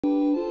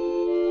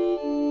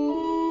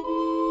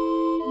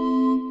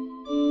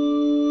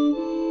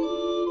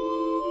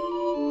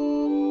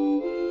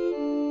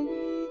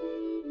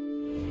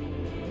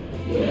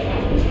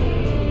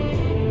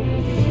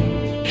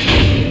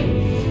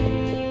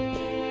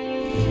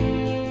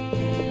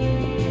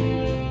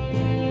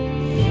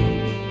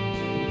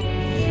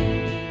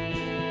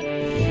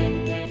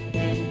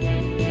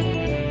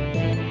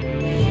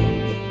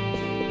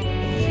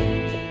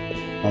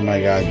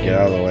my god, get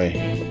out of the way.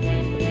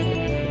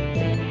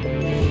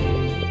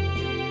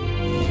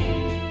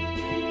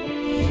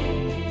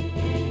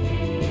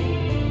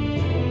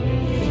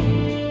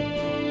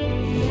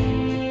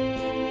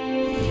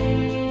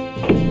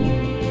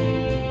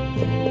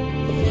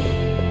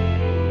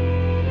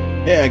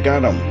 Yeah, I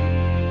got him.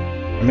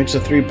 I mixed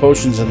the 3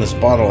 potions in this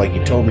bottle like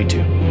you told me to.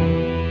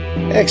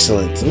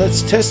 Excellent.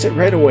 Let's test it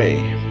right away.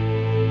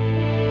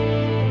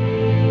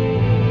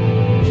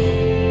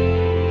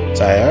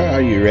 Sire,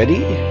 are you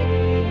ready?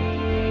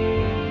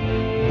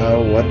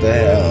 Oh, what the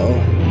hell?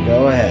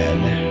 Go ahead.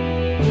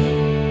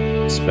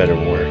 This better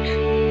work.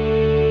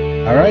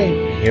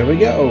 Alright, here we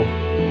go.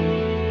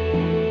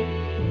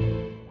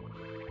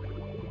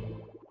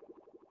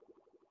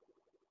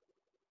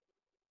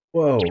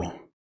 Whoa.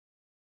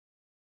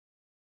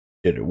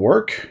 Did it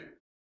work?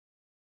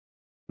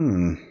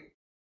 Something's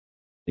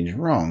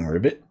wrong,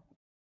 Ribbit.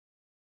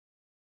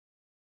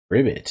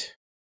 Ribbit.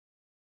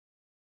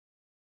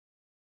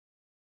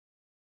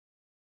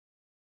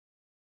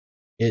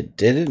 It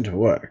didn't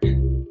work.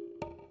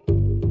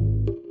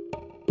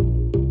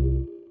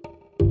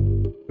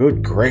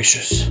 Good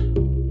gracious.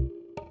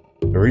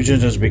 The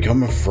regent has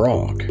become a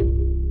frog.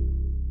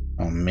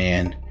 Oh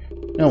man.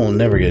 Now we'll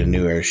never get a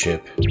new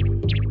airship.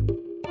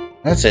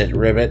 That's it,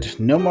 Ribbit.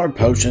 No more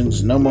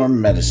potions, no more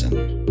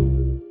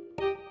medicine.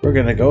 We're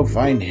gonna go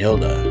find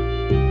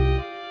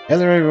Hilda.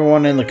 Gather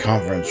everyone in the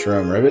conference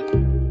room, Ribbit.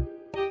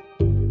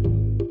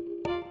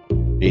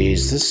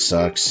 Jeez, this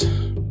sucks.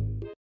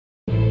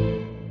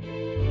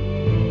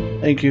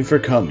 Thank you for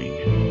coming.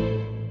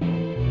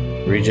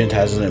 The Regent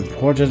has an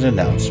important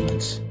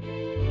announcement.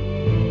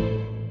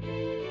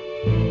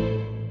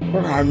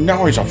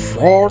 Now he's a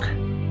frog?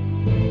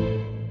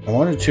 I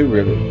wanted to,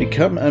 Ribbit,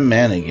 become a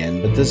man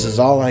again, but this is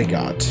all I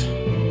got.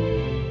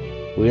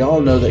 We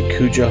all know that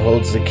Kuja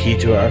holds the key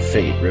to our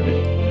fate,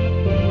 Ribbit.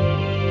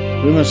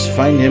 We must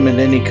find him at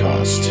any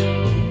cost.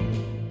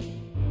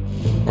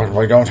 But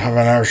we don't have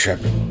an airship.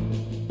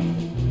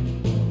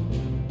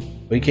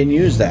 We can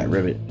use that,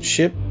 Ribbit.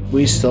 Ship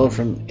we stole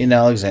from in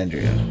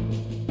Alexandria.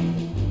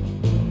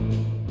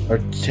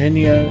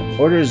 Artenia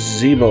orders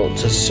Zebolt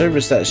to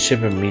service that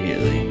ship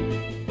immediately.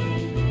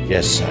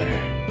 Yes,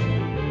 sire.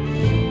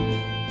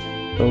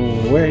 So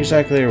where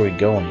exactly are we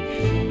going?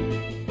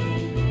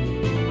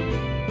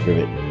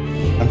 Ribbit,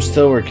 I'm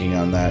still working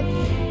on that.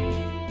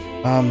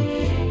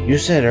 You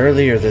said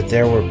earlier that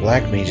there were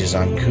black mages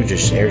on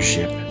Kuja's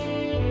airship.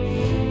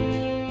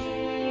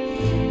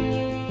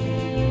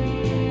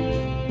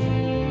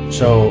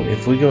 So,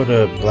 if we go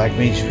to Black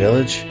Mage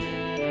Village,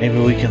 maybe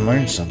we can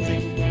learn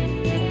something.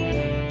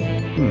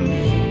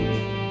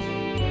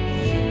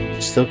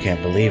 Still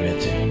can't believe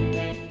it.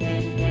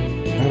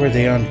 Why were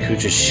they on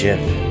Kuja's ship?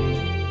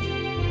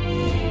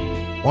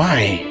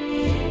 Why?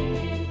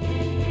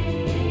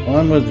 Well,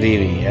 I'm with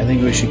Vivi. I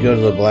think we should go to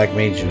the Black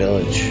Mage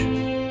Village.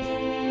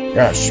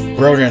 Yes,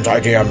 brilliant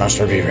idea,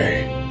 Master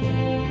Vivi.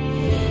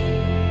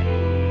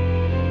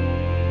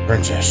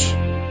 Princess,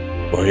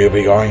 will you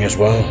be going as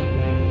well?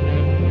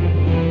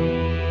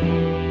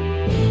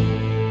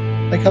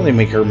 I like how they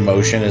make her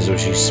motion as if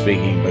she's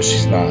speaking, but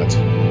she's not.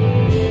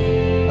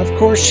 Of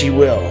course she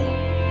will.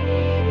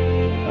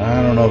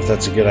 I don't know if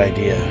that's a good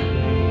idea.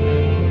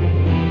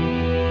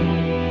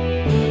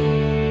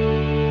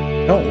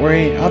 Don't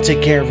worry, I'll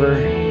take care of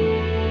her.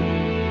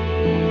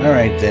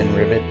 Alright then,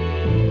 Ribbit.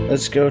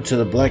 Let's go to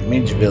the Black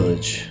Mage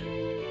Village.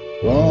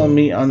 We'll all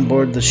meet on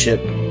board the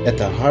ship at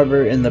the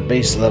harbor in the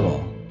base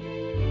level.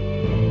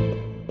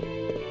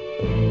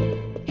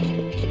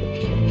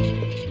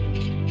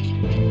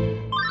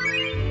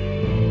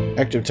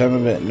 Active time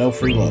event, no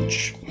free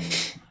lunch.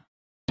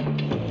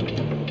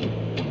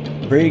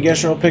 Free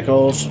Geshro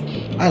pickles.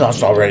 I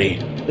lost already.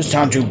 This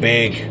town too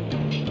big.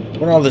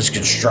 What all this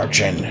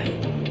construction?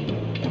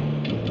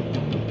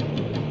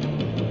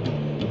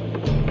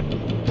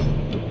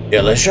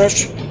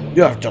 Delicious?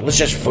 You have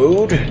delicious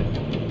food?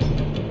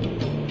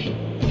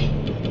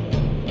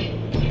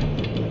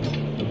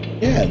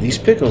 Yeah, these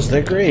pickles,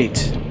 they're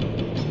great.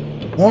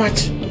 What?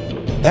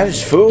 That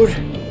is food?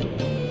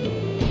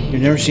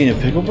 You've never seen a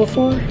pickle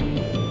before?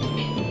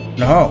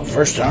 No,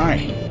 first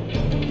time.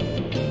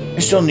 I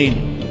still need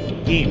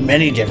to eat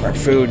many different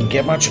food and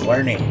get much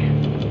learning.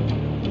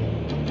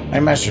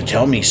 My master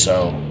tell me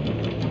so.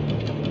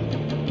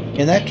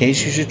 In that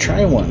case, you should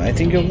try one. I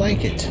think you'll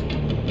like it.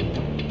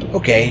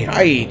 Okay,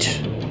 I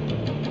eat.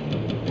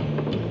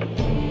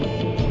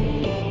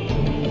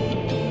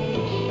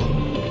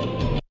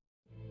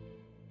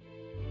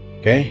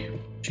 Okay,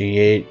 she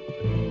ate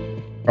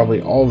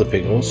probably all the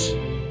pickles.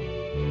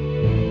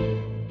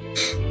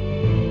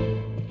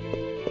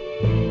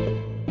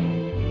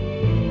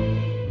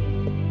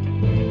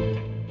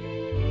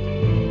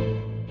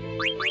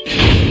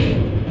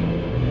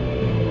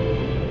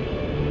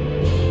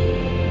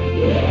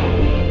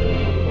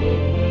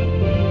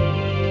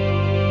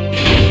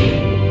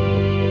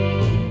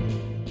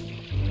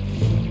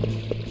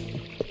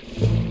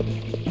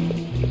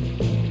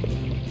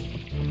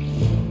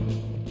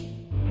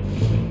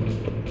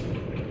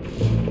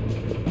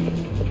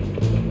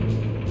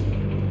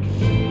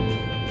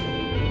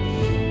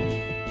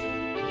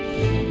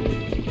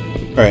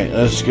 Alright,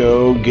 let's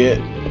go get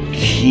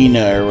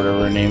Kina or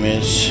whatever her name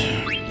is.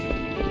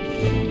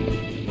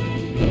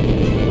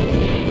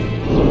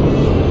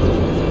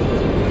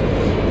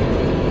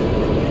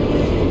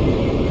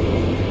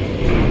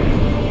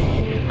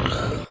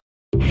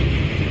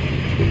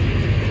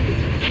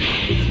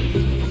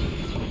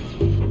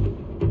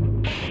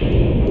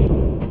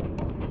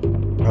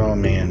 Oh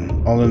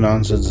man, all the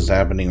nonsense that's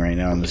happening right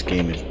now in this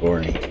game is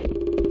boring.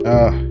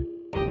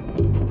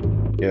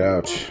 Get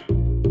out.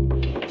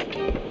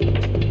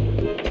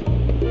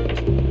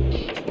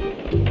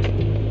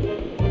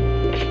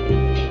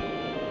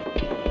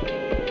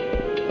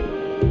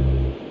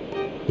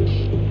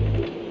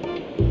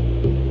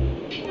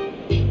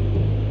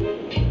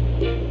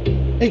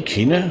 Hey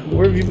Kina,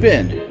 where have you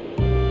been?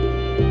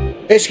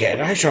 Biscuit,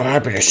 I'm so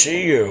happy to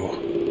see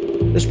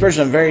you. This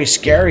person is very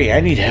scary, I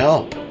need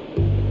help.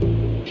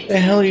 The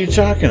hell are you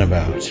talking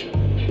about?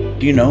 Do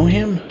you know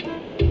him?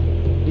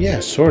 Yeah,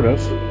 sort of.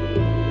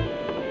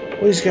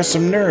 Well, he's got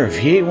some nerve.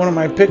 He ate one of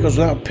my pickles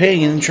without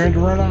paying and then tried to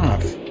run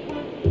off.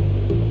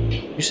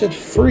 You said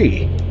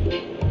free.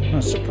 I'm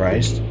not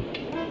surprised.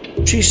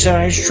 She said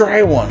I'd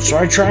try one, so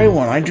I tried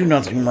one. I do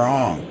nothing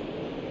wrong.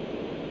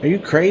 Are you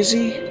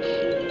crazy?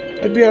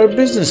 I'd be out of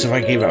business if I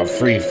gave out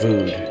free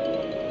food.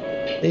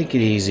 Take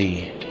it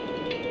easy.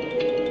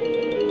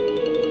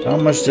 How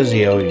much does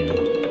he owe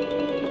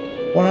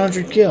you?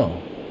 100 gil.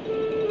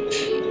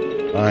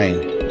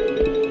 Fine.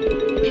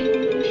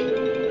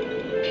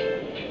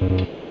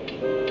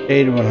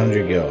 Paid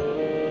 100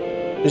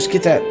 gil. Just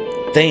get that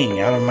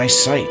thing out of my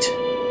sight.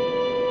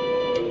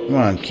 Come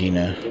on,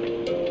 Kina.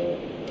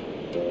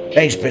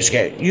 Thanks,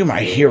 Biscuit. You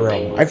my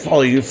hero. I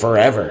follow you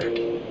forever.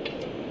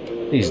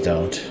 Please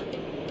don't.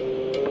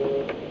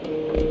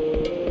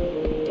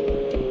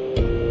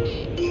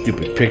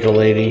 Stupid pickle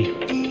lady.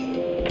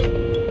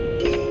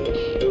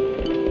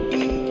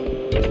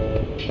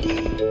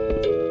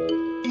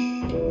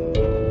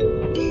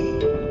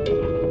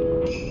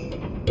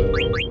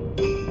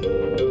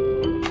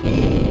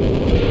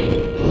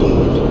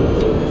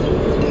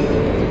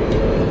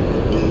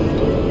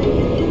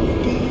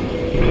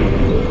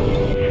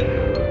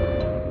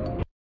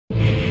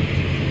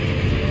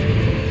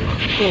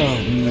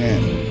 Oh,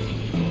 man.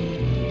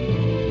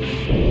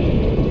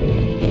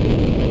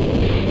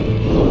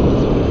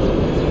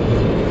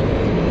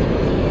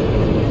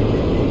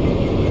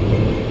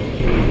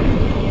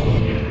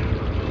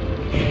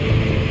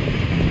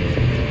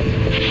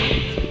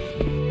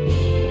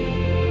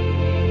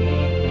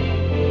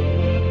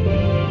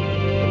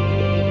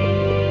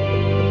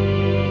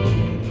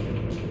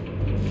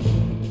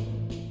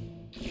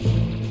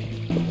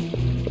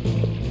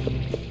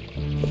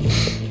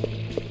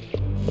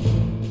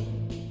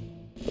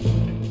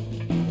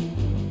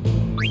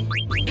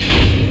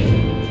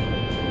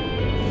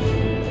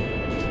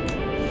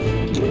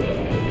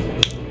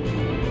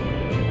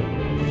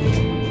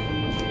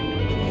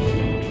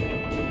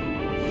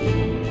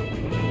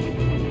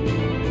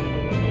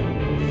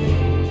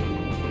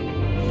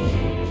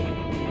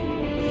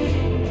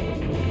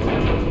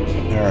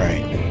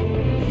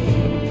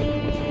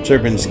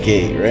 Serpent's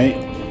Gate, right?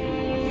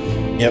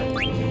 Yep.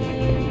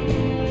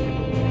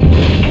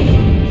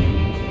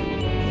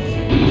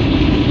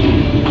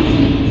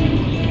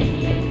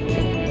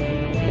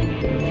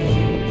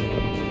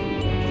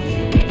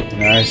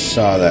 I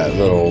saw that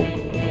little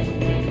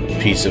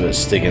piece of it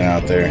sticking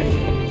out there.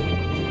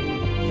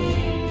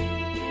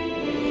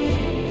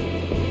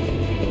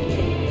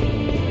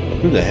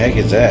 Who the heck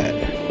is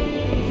that?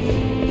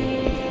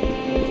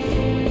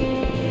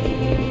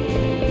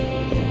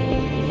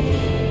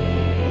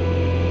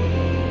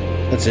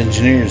 That's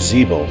Engineer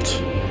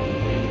Z-Bolt.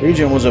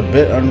 Regent was a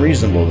bit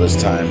unreasonable this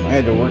time. I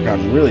had to work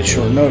on really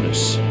short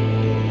notice.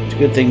 It's a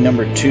good thing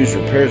number 2's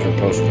repairs were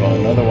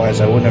postponed, otherwise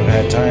I wouldn't have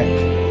had time.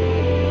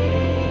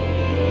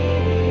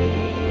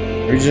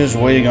 Regent is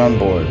waiting on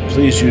board.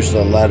 Please use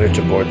the ladder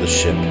to board the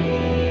ship.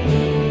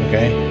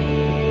 Okay?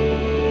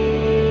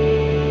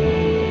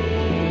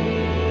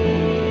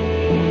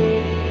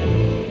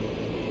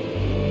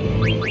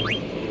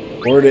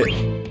 Board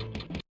it.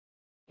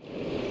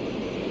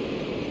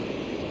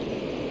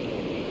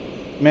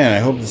 Man, I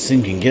hope this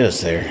thing can get us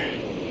there.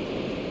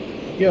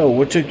 Yo,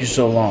 what took you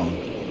so long?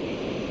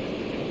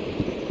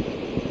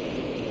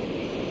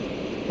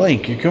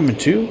 Blank, you're coming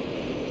too?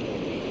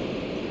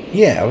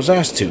 Yeah, I was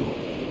asked to.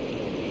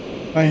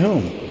 By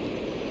whom?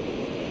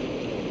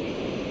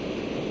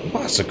 The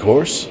boss, of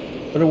course.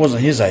 But it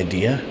wasn't his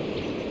idea.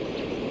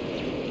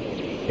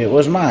 It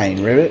was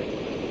mine, Ribbit.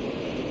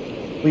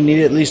 We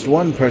need at least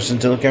one person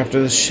to look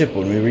after the ship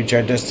when we reach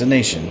our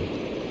destination.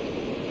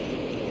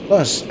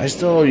 Plus, I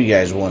still owe you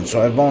guys one,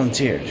 so I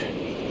volunteered.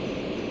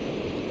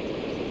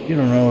 You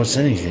don't know us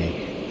anything.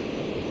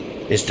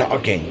 It's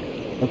talking.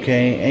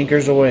 Okay,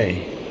 anchors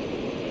away.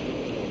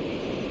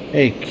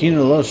 Hey,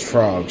 Kina loves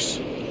frogs.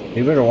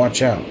 You better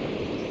watch out.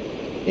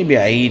 Maybe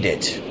I eat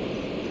it.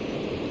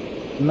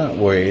 I'm not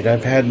worried.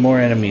 I've had more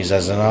enemies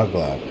as an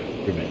Oglob.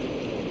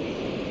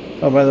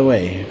 Oh, by the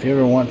way, if you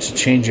ever want to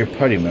change your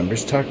party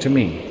members, talk to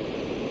me.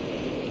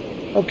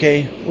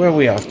 Okay, where are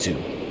we off to?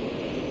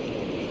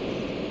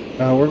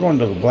 We're going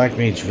to the Black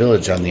Mage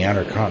Village on the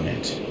Outer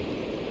Continent.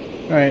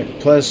 Alright,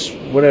 plus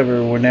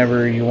whatever,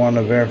 whenever you want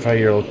to verify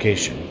your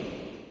location.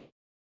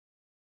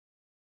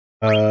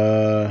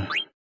 I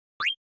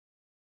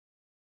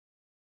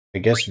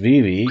guess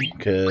Vivi,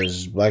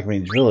 because Black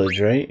Mage Village,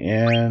 right?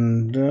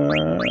 And,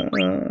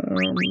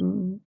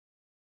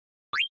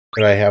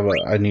 but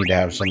I need to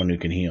have someone who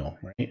can heal,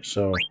 right?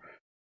 So,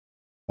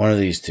 one of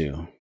these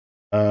two.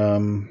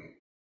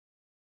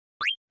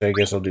 I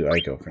guess I'll do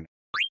Aiko for now.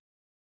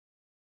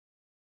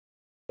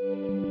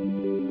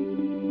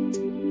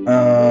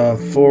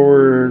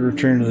 Forward,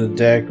 return to the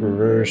deck,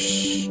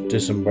 reverse,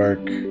 disembark.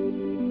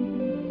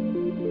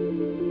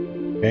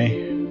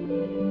 Okay.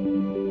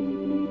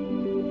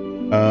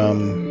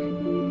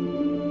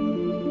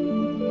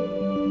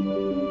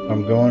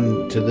 I'm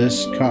going to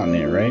this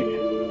continent, right?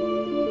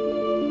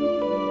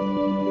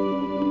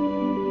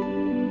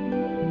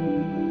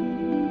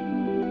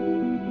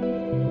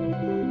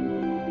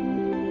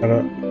 I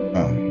don't.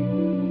 Oh.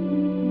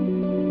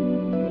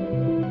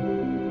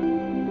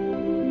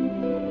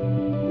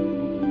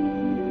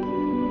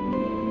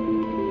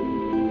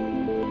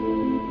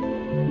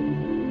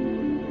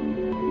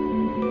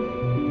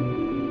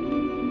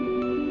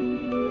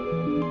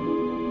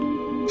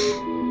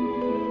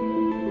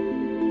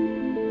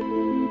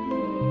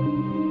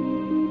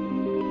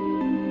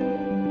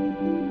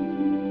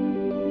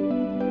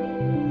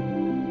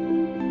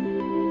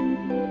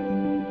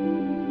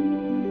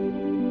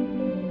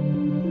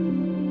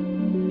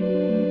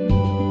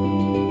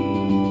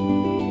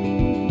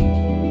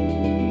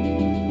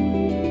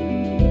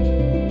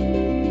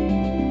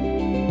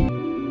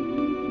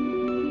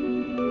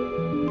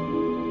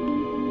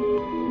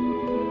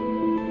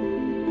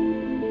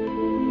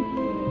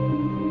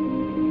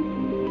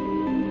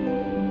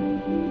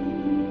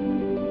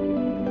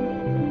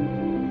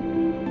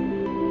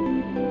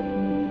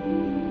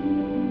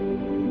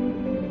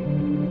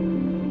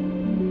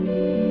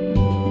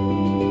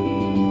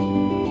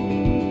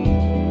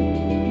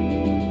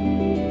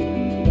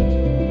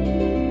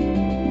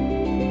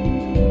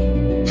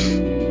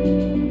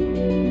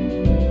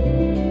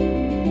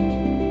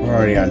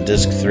 Already on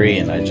disc 3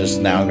 and I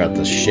just now got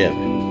the ship.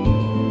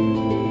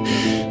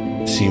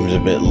 Seems a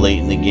bit late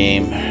in the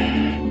game.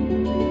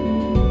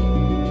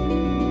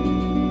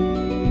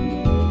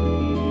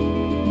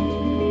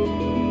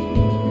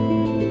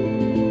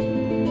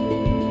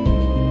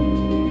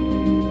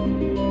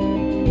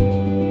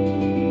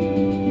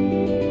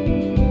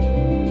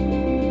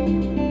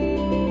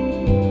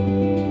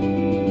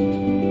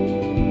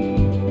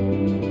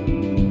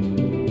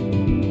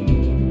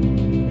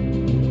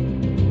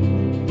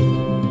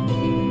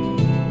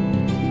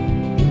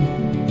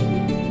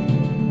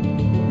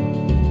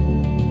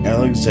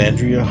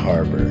 Alexandria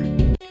Harbor.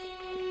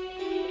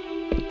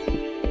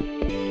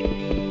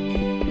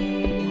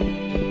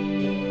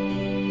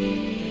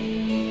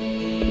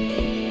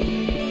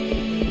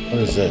 What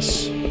is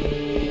this?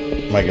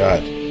 Oh my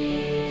god.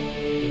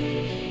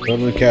 Go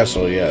to the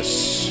castle,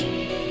 yes.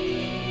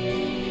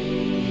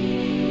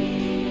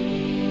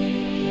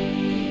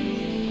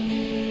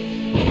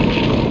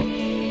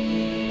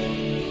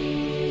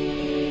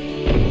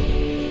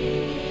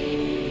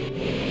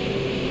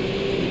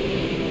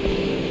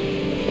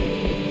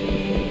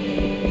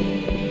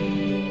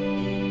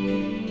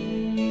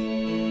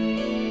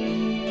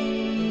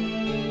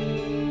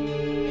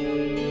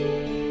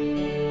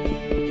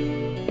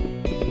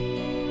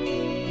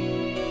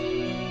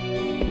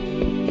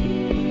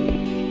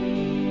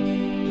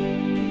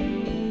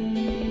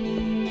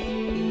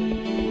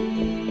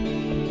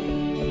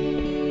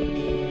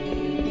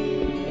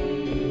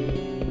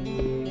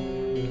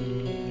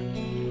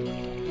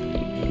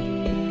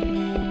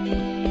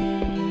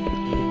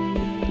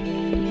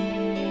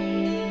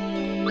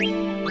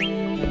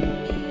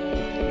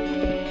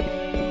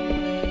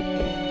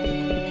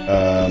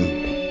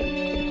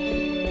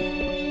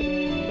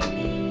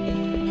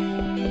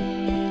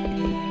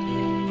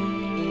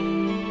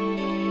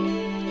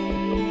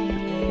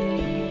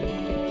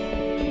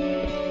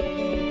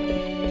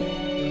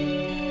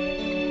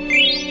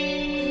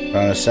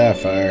 Found a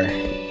sapphire.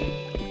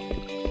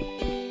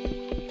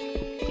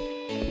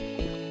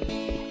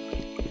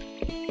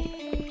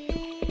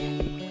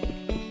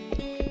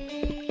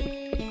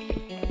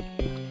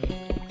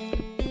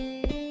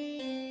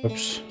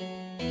 Oops.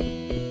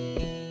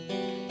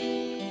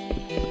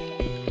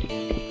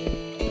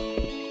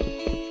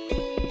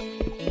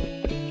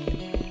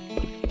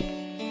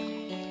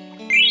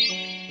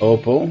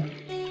 Opal.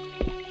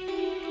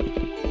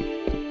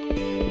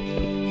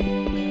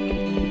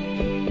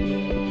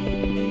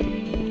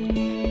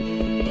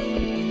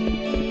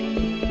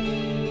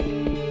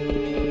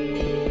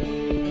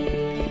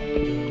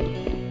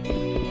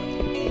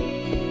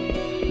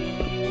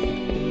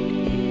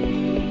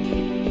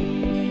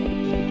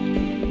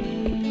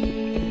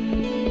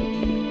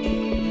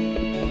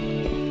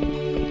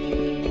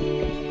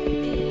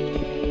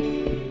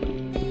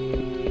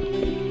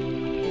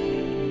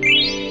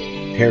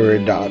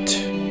 Peridot.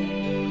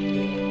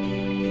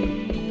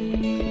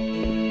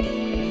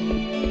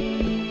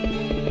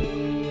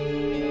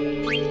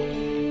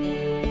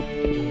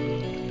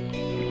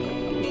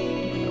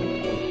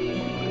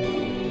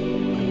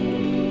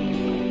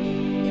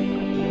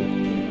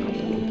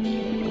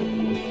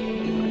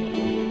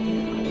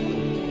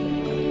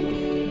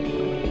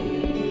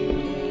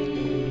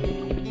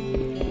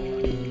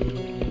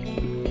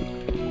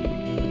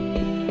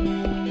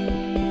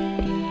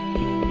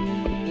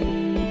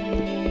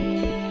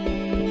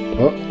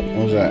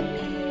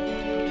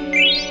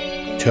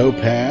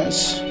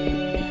 Topaz.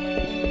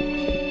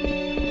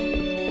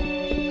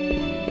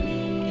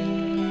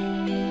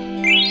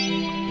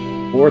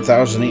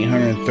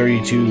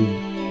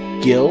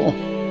 $4,832 gil.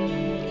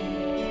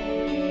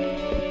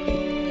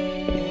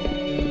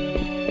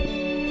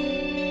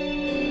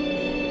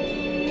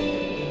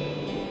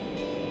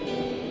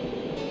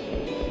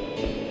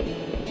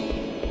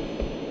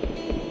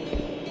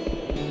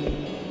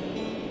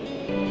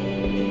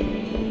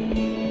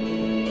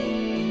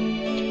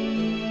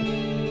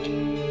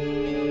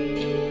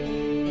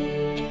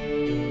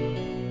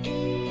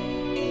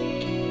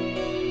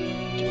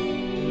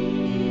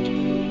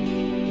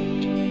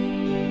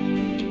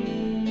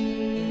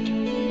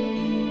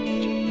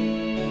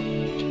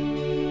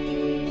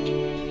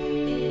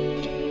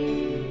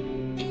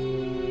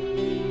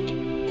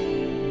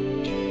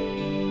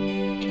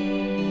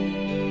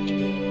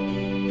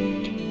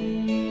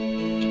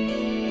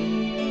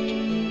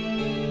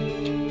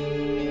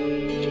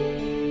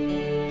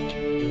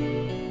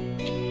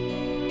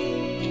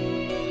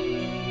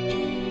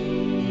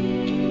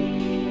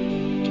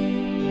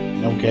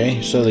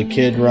 Okay, so the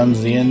kid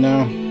runs the inn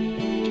now?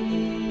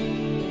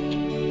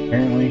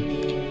 Apparently.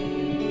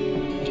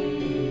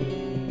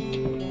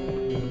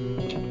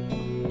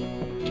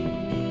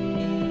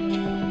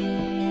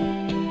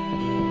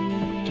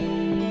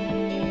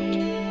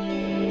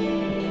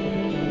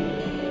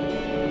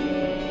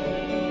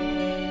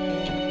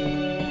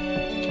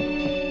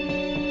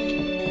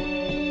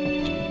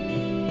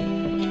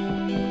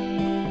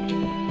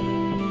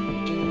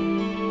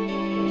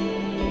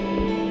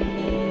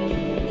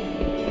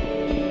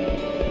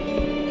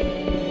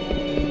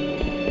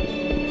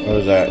 What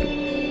was that?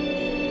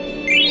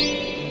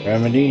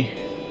 Remedy?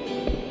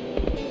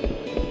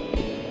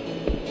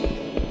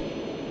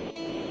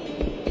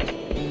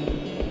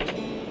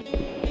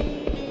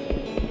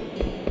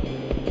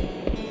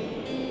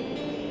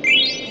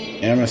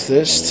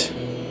 Amethyst?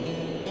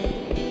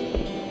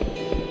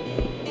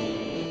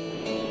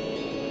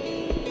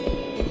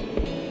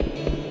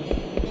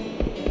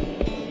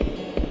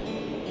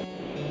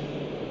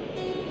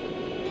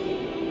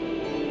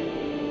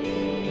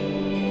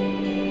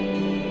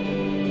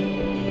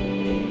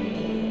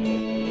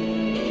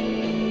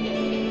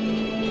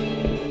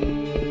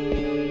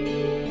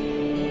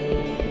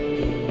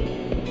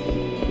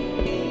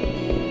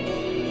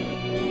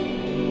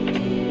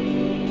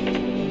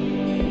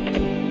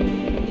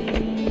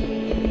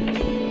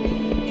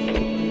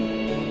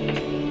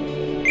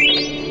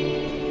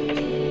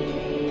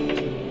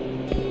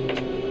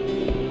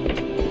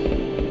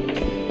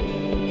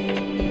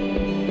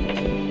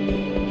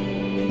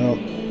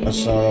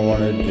 That's not what I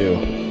wanted to do.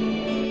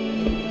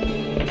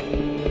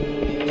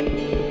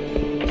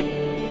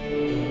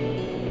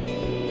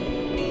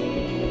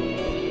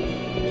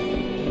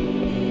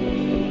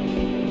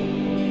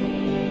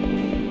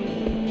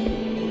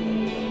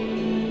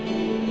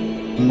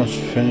 Almost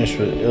finished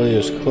with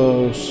Ilya's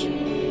close.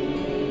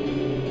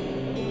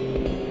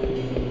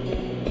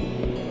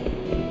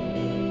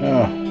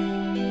 Oh.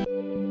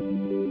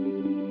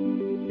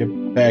 Get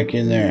back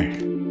in there.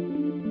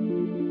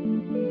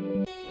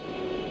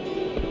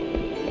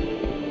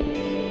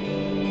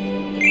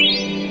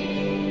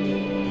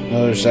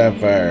 Another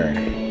sapphire.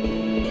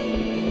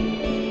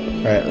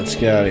 Alright, let's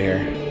get out of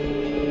here.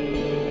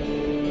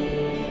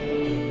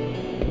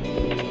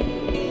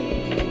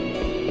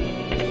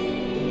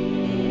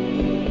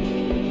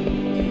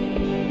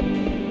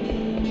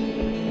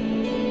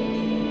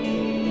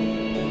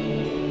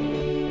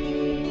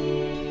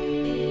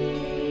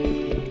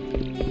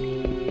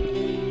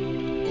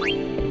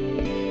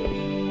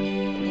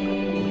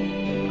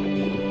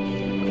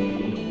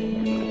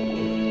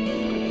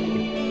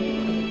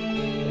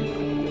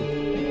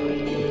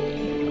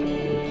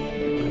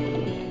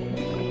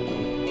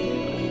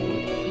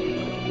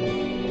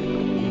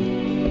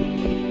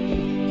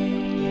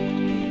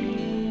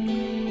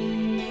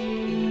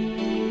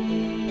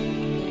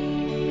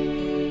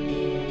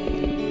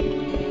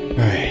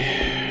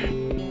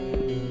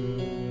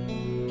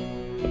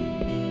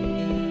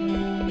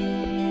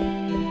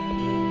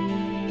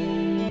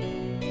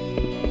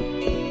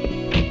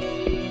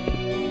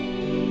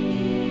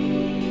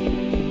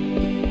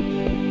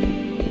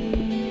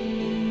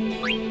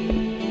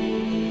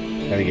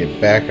 Gotta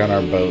get back on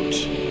our boat.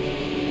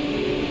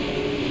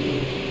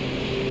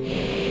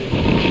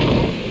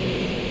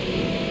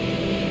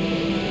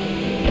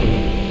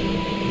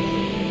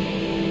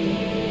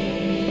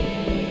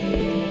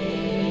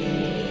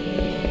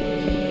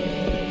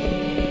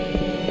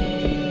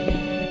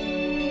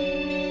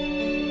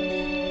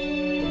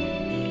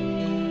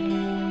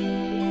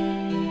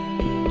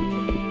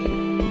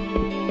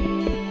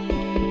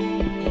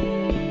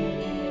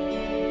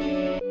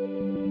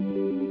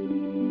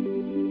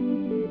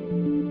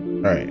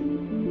 Alright.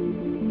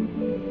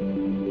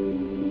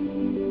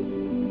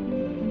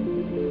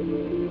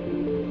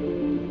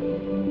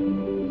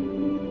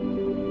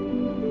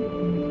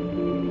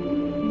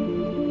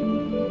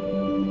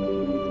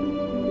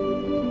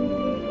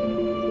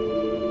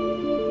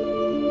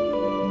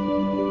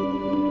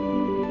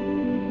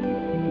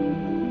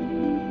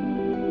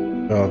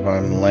 So if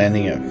I'm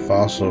landing at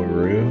Fossil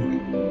Roo.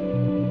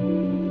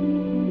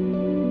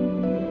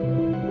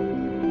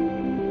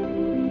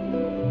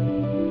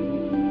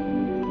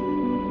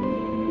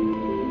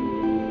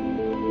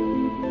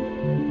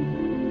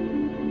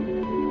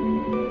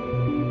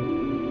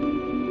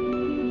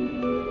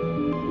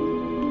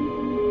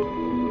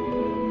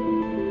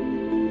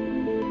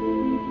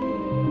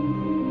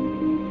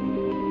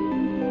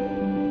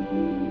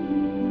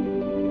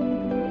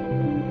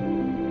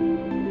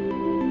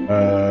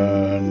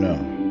 No.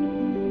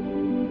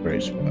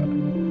 Great spot.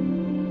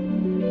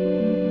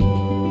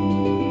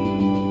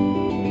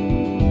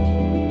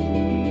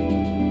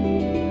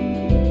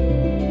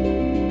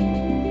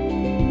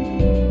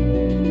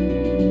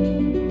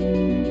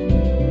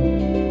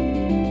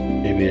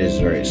 Maybe it is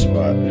the right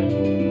spot.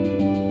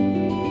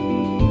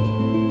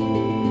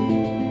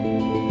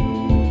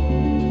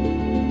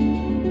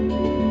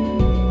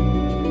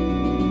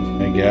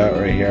 Can I get out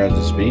right here at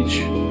this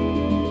beach?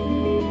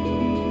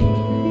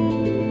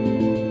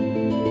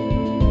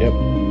 Yep.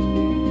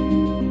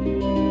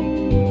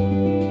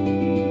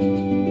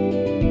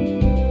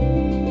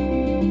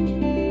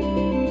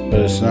 But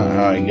it's not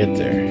how I get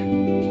there.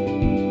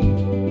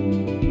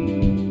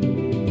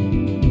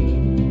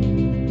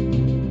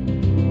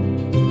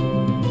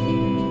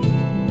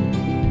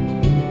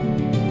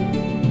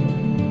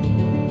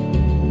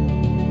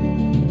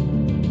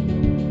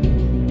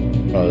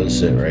 Oh, this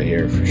is it right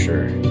here for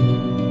sure.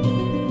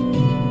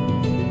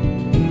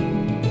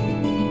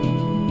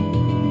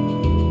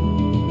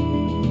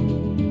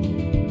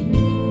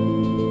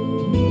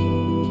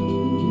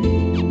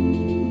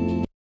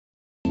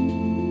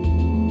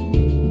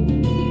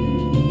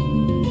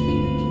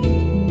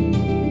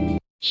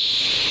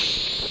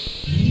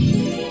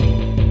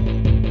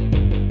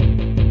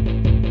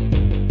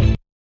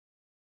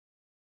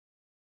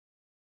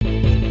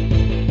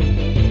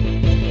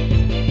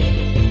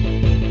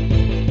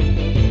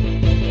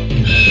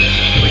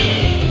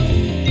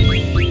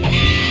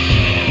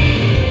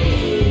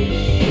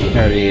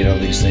 I already ate all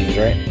these things,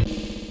 right?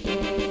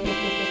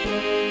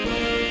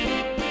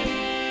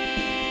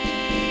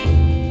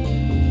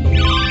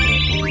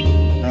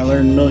 I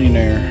learned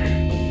millionaire.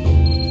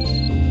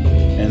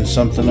 And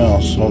something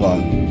else. Hold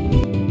on.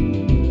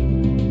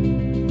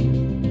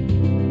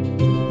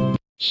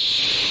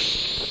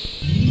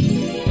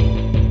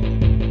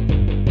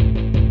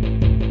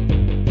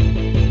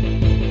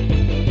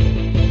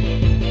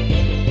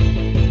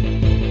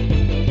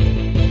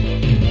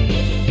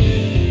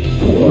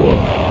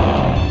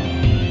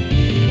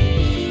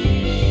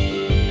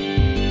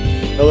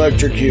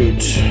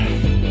 Electrocute.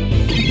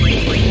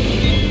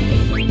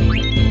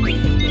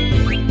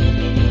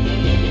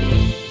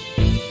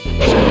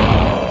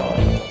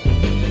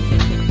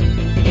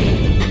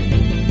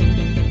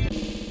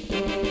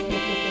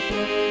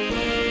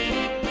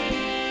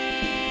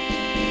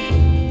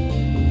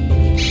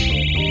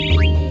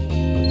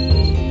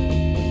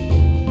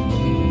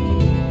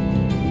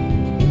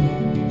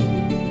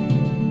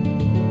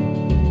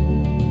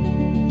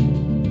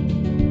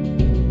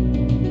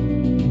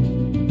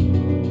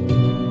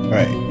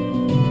 Right.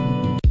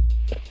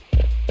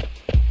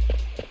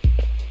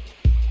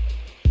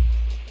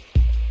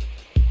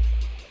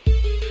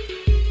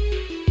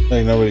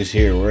 Like nobody's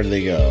here. Where'd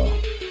they go?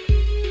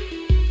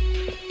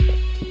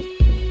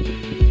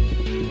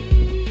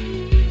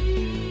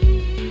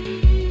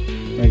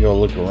 Let me go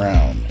look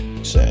around,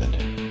 he said.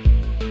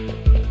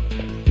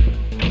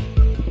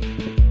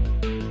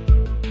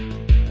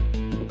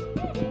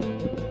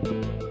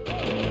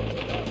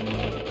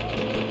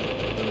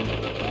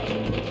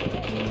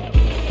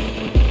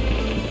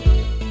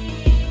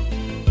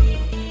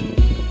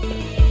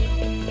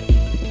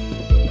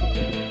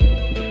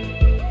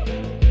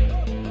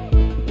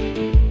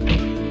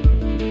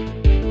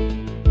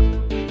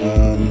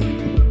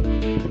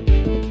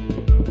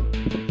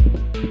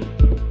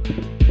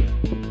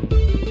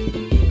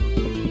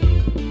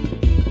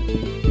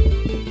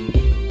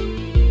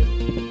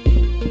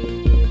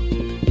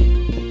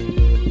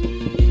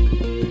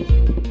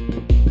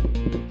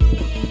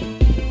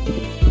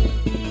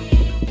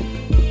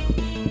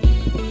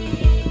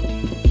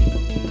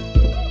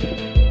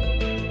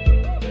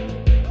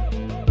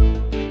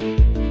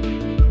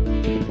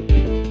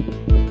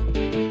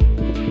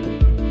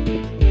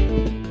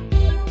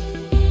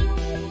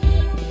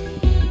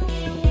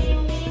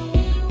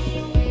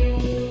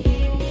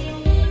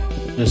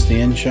 Just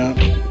the inn shop,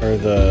 or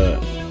the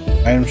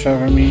item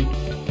shop, I mean.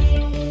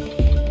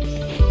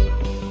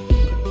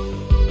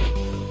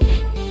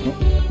 Oh.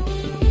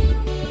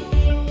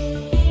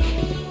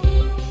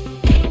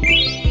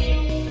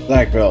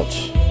 Black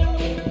belt.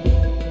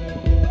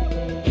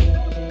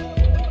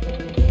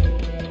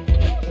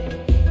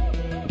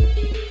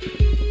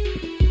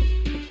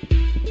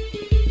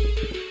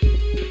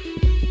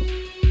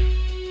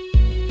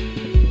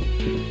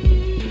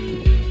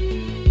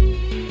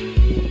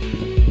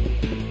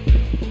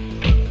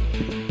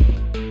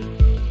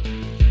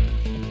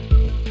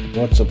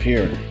 What's up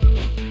here?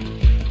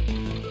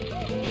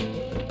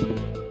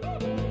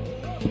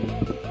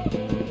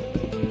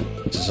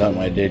 This is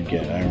something I did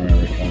get. I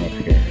remember coming up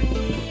here.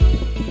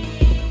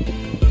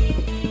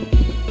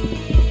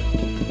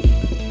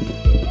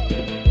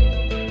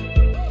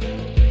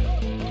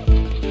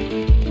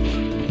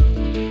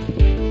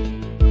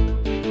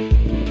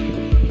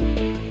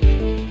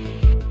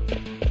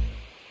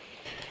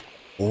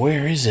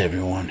 Where is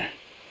everyone?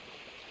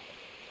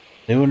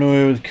 They went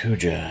away with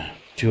Kuja.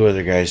 2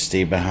 other guys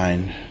stayed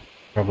behind,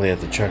 probably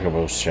at the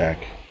Chocobo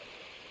shack.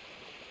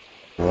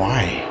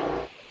 Why?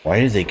 Why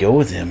did they go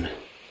with him?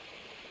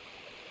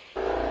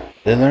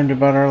 They learned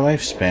about our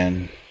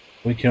lifespan.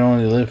 We can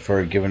only live for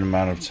a given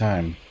amount of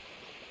time.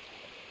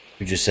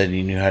 Kuja said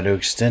he knew how to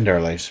extend our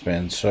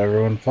lifespan, so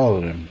everyone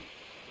followed him.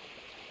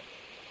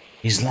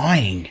 He's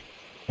lying.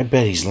 I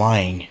bet he's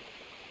lying.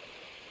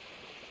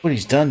 What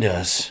he's done to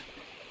us.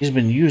 He's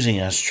been using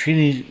us,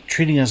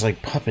 treating us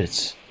like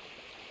puppets.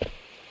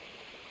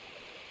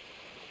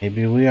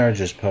 Maybe we are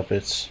just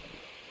puppets,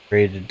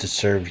 created to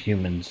serve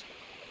humans.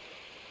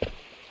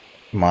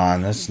 Come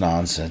on, that's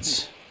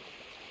nonsense.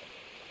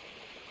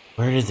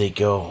 Where did they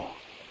go?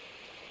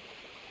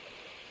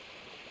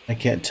 I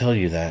can't tell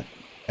you that.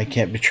 I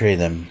can't betray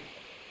them.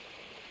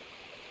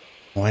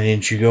 Why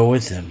didn't you go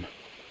with them?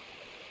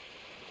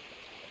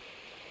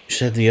 You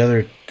said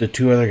the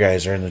 2 other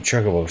guys are in the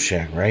Chocobo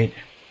shack, right?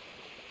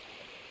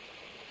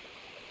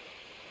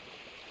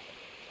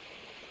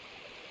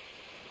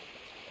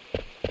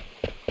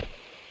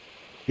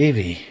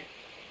 Davey.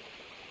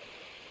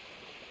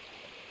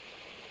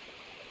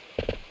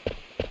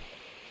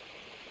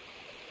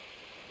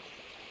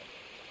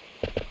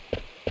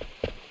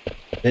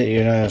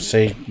 You're not gonna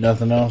say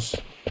nothing else?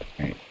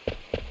 Right.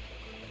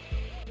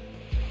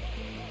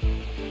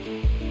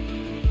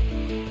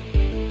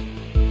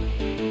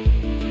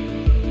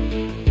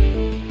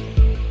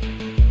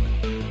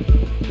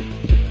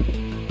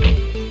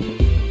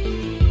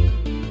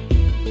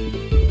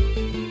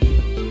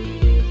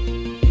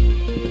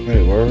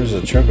 Wait, where was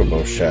the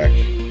Chocobo shack?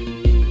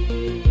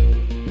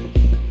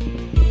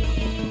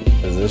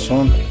 Is this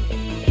one?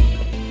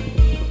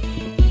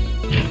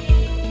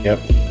 Yep.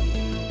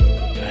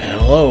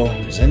 Hello?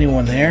 Is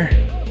anyone there?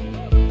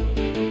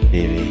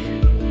 Baby.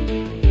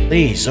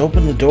 Please,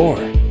 open the door.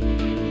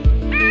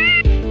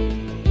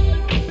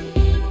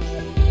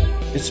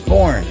 It's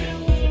Born.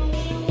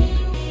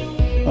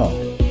 Oh.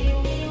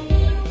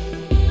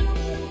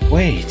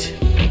 Wait.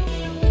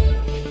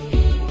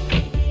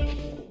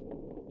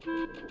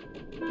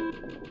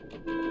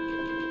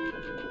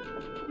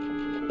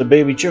 The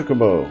baby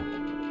Chocobo.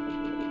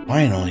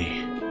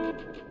 Finally.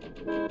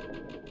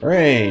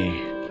 Hooray!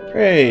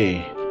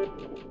 Hooray!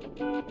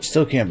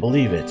 Still can't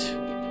believe it.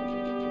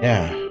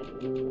 Yeah.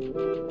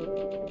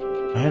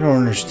 I don't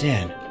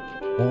understand.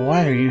 Well,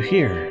 why are you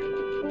here?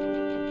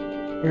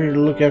 We're here to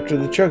look after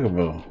the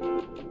Chocobo.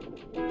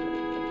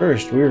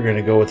 First, we were going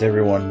to go with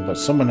everyone, but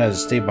someone had to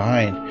stay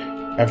behind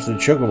after the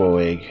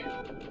Chocobo egg.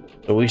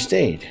 So we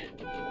stayed.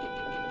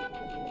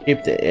 We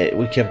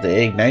kept the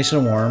egg nice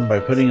and warm by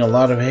putting a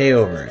lot of hay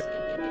over it.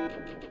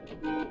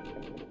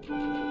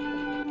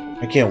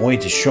 I can't wait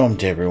to show them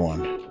to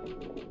everyone.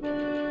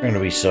 They're going to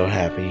be so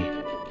happy.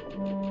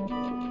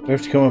 We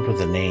have to come up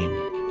with a name.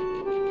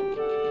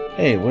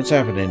 Hey, what's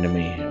happening to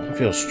me? I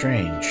feel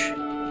strange.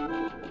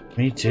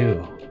 Me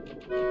too.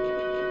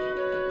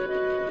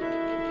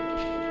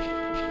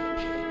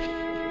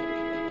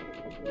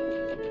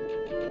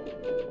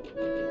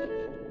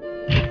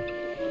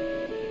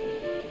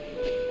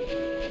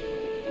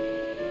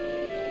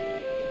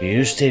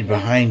 You stayed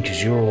behind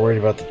because you were worried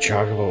about the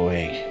Chocobo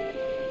egg.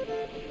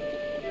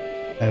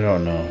 I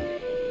don't know.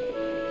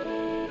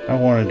 I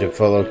wanted to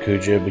follow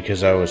Kuja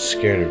because I was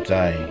scared of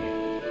dying.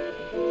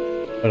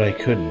 But I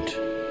couldn't.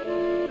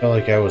 I felt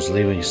like I was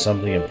leaving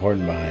something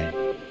important behind.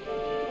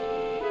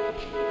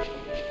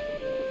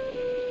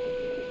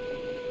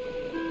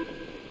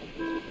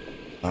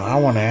 I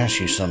want to ask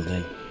you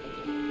something.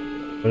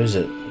 What is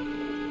it?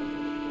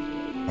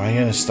 Am I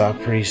going to stop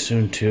pretty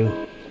soon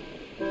too?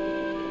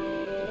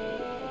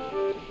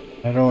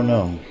 I don't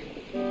know.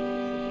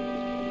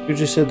 You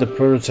just said the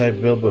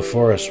prototype built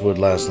before us would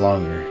last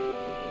longer.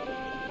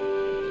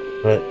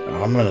 But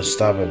I'm gonna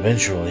stop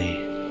eventually.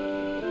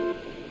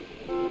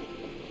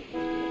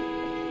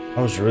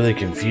 I was really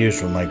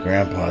confused when my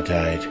grandpa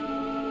died.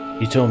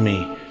 He told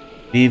me,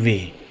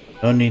 Vivi,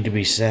 no need to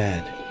be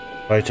sad.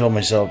 But I told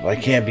myself, I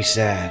can't be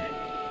sad.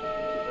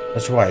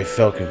 That's why I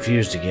felt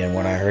confused again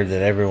when I heard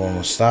that everyone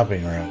was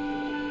stopping around.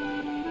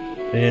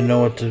 I didn't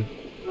know what to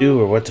do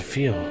or what to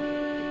feel.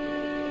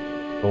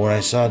 But when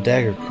I saw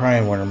Dagger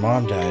crying when her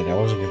mom died, I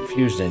wasn't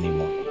confused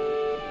anymore.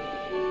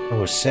 I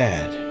was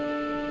sad.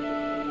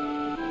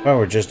 If I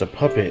were just a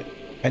puppet,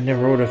 I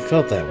never would have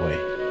felt that way.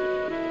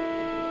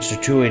 Mr.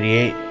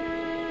 288,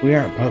 we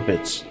aren't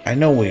puppets. I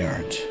know we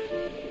aren't.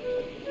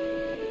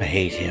 I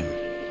hate him.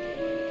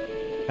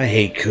 I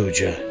hate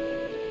Kuja.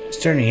 He's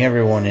turning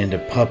everyone into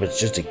puppets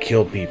just to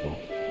kill people.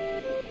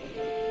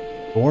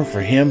 If it weren't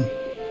for him,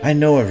 I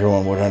know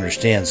everyone would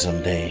understand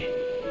someday.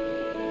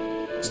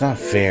 It's not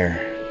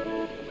fair.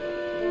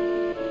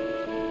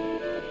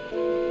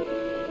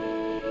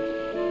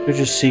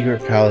 Kuja's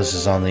secret palace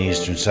is on the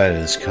eastern side of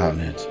this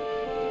continent,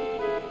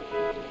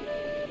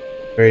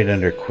 buried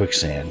under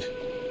quicksand.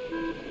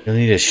 You'll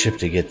need a ship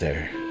to get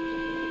there.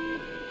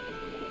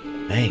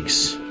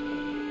 Thanks.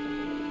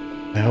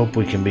 I hope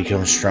we can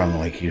become strong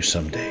like you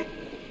someday.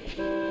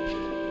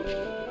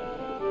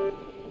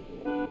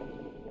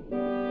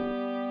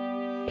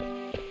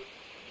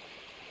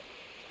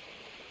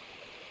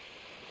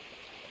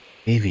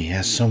 Davey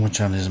has so much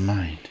on his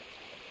mind.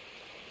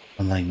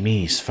 Unlike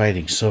me, he's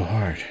fighting so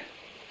hard.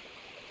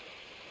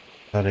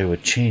 Thought I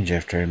would change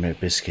after I met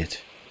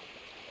Biscuit.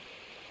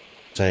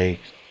 As I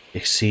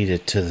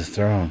acceded to the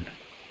throne,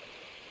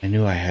 I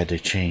knew I had to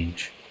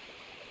change.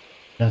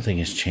 Nothing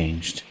has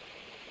changed.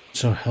 I'm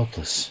so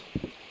helpless.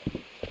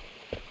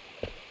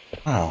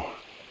 Wow.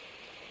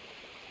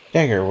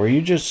 Dagger, were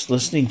you just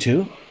listening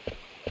too?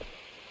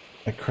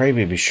 That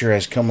crybaby sure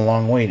has come a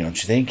long way,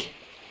 don't you think?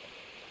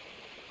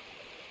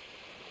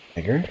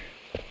 Dagger?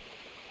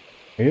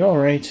 Are you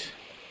alright?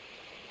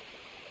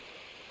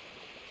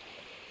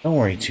 Don't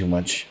worry too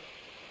much.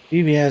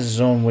 Phoebe has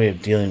his own way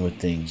of dealing with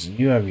things, and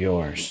you have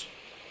yours.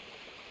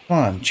 Come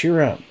on,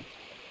 cheer up.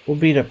 We'll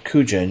beat up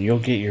Kuja and you'll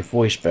get your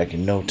voice back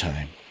in no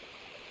time.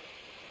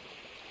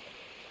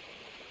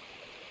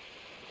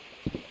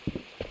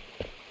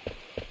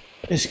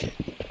 Biscuit.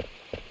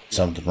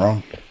 Something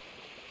wrong?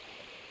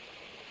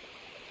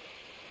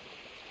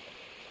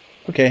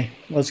 Okay,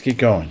 let's get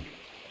going.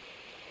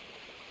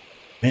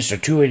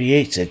 Mr.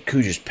 288 said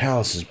Kuja's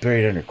palace is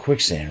buried under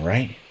quicksand,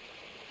 right?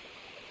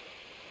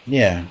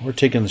 Yeah, we're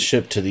taking the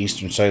ship to the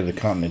eastern side of the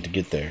continent to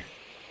get there.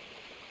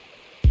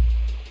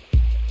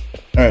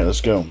 Alright,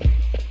 let's go.